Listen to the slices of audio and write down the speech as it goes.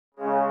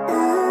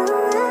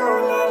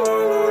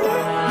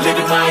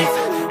Living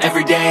life,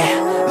 everyday,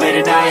 late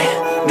at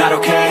night, not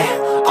okay.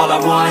 All I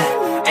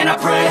want, and I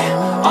pray,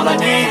 all I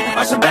need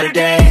are some better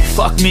days.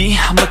 Fuck me,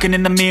 I'm looking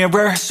in the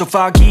mirror, so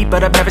foggy,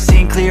 but I've never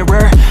seen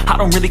clearer. I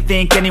don't really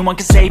think anyone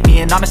can save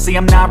me, and honestly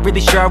I'm not really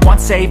sure I want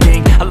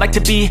saving. I like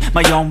to be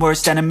my own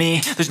worst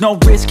enemy. There's no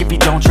risk if you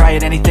don't try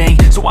at anything,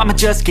 so I'ma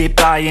just keep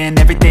buying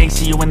everything.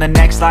 See you in the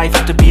next life,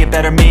 have to be a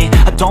better me.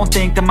 I don't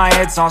think that my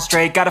head's on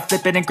straight, gotta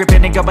flip it and grip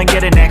it and go and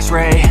get an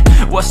x-ray.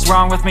 What's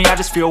wrong with me? I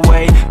just feel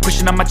weight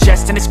pushing on my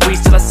chest and it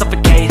squeezes till I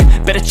suffocate.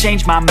 Better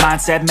change my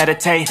mindset,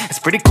 meditate. It's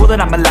pretty cool that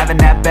I'm alive and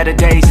have better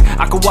days.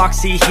 I could walk,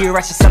 see, hear,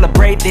 I should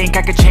celebrate. Think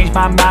I could change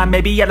my mind,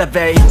 maybe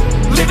elevate.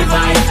 Living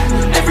life,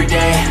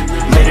 everyday,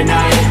 late at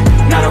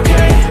night, not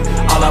okay.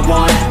 All I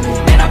want,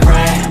 and I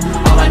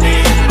pray, all I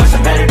need are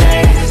some better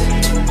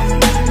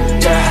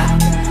days.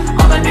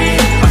 Yeah, all I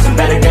need are some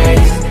better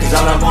days. Cause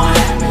all I want,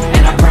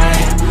 and I pray,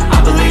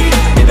 I believe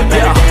in the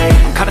better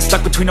days. I'm kinda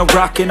stuck between a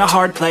rock and a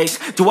hard place.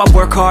 Do I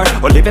work hard,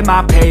 or live at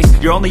my pace?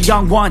 You're only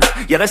young once,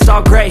 yeah that's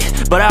all great,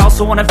 but I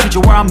also want a future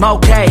where I'm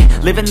okay.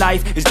 Living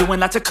life is doing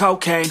lots of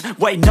cocaine.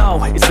 Wait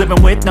no, it's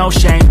living with no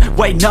shame.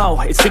 Wait no,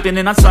 it's sleeping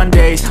in on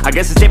Sundays. I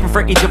guess it's different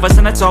for each of us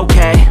and that's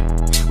okay.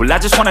 Well I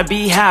just wanna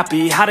be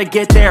happy, how to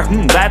get there?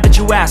 Glad that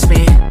you asked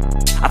me.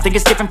 I think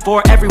it's different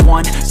for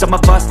everyone. Some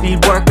of us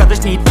need work,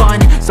 others need fun.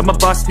 Some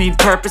of us need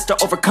purpose to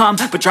overcome.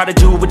 But try to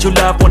do what you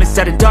love when it's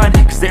said and done,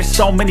 cause there's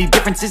so many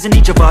differences in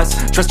each of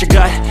us. Trust your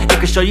gut, it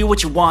can show you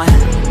what you want.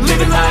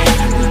 Living life,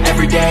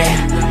 everyday,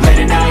 late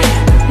at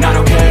night, not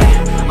okay.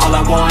 All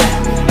I want,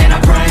 and I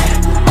pray,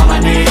 all I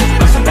need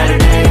are some better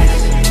days.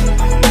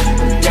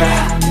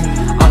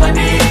 Yeah, all I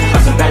need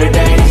are some better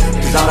days.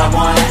 Cause all I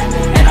want,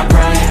 and I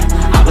pray,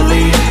 I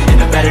believe in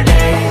the better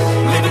days.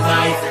 Living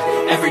life,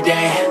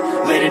 everyday,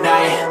 late at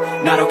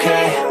night, not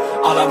okay.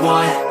 All I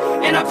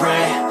want, and I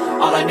pray,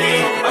 all I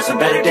need are some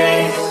better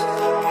days.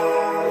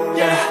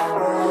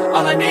 Yeah,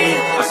 all I need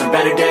are some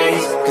better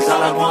days. Cause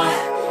all I want,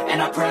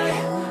 and I pray,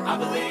 I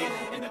believe